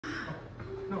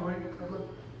No, wait.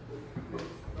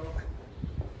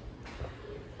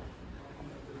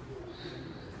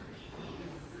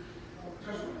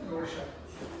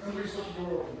 Everybody's left the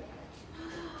door open.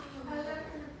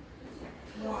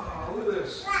 Wow, look at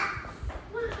this.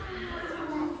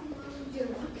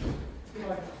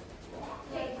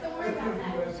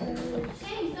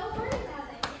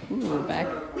 Ooh, back.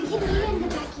 We can eat in the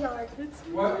backyard.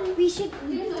 What? We should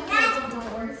eat in the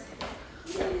backyard.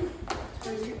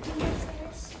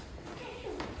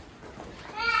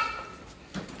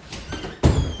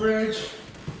 Fridge.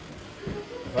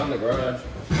 Found the garage.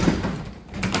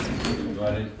 Go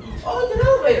ahead. Oh, it's an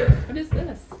elevator. What is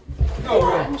this? No,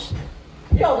 right.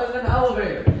 Yo, there's an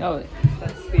elevator. Oh,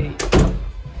 that's the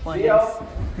plans. Yo.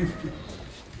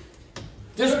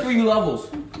 Just 3 levels.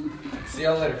 See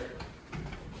y'all later.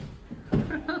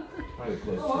 Probably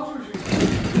close.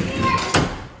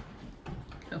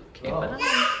 Okay, Oh. bye.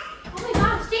 Oh my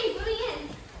gosh, James, let me in.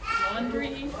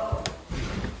 Laundry.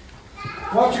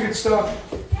 Watch you get stuck.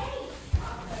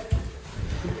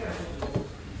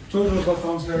 Jojo's up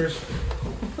downstairs.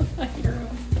 I hear him.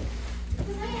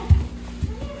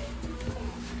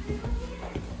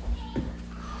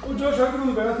 Oh, Josh, I have to go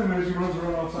to the bathroom as he runs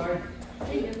around outside.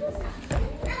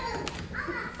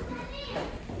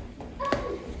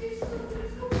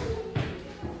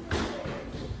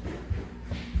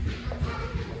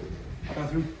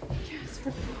 Bathroom. Yes,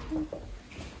 her bathroom.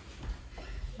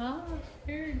 Ah,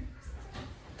 there it is.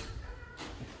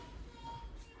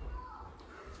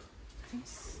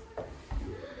 Nice.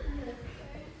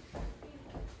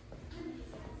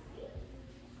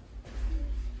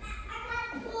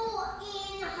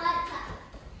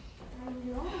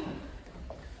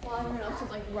 While everyone else is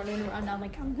like running around, I'm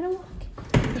like, I'm gonna walk.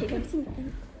 Take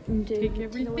everything in. Take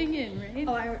everything in, right?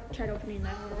 Oh, I tried opening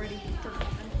that one already. Didn't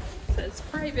open. Says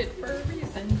private for a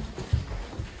reason.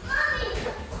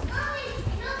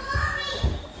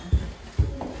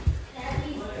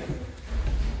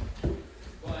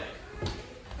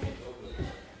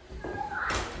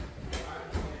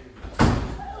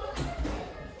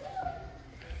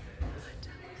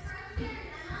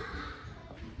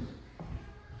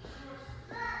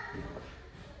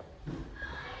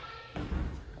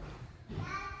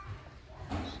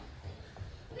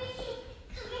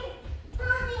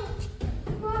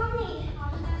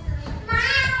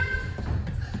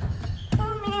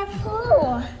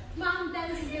 Mom, that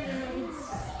is really nice.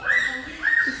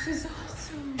 This is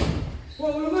awesome.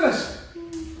 Well, look at this.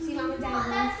 See, Mom and Dad.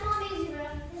 That's Mommy's room.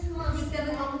 This is Mommy's. This is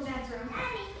Mom and Dad's room.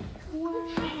 Look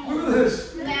at this.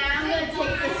 Now I'm gonna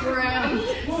take this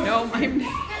room. No,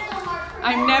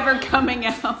 I'm never coming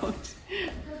out.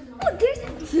 Oh, there's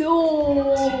a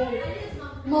door.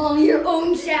 Mom, your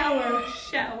own shower.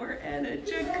 Shower and a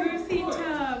jacuzzi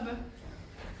tub.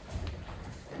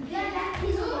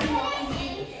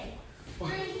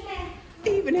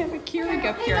 They even have a Keurig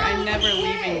up here. I'm never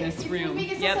leaving this room.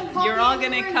 Yep, you're all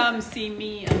gonna come see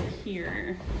me up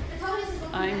here.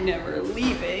 I'm never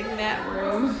leaving that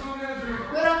room.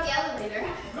 What about the elevator?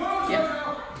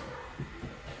 Yeah.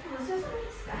 This is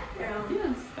my bathroom.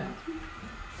 Yes, bathroom.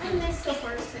 I miss the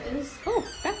horses. Oh,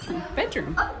 bathroom,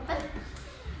 bedroom. Oh, but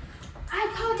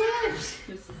I called dibs.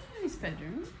 This is a nice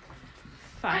bedroom.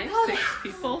 5, called 6 it.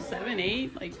 people, 7,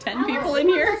 8, like 10 people in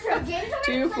here.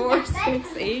 2, 4, 6,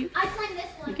 8. I climbed this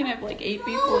one. You can have like 8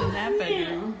 people in that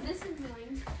bedroom. This is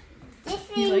mine.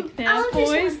 You like that,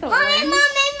 boys? The Mommy, orange?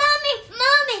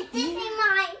 mommy, this is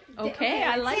mine. Okay,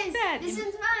 I like that. This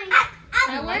is mine.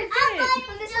 I like it.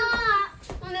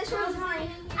 When this one's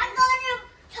mine. I'm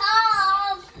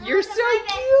You're so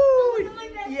cute.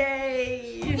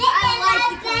 Yay. I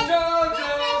like the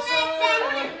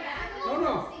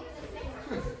No.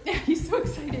 He's so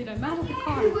excited. I'm out of the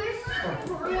car.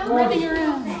 One, Running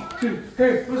around. 2.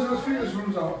 Hey, let's figure this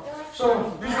room's out.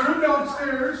 So, there's a room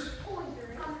downstairs.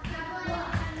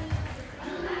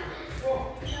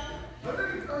 Oh, I think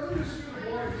it's the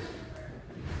boys.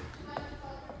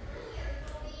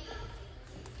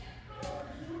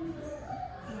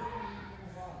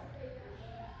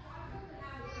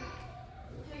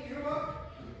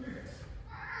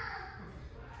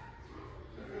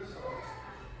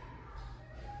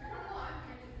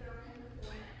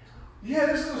 Yeah,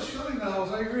 this is a chilling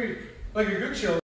house. I agree. Like a good chill.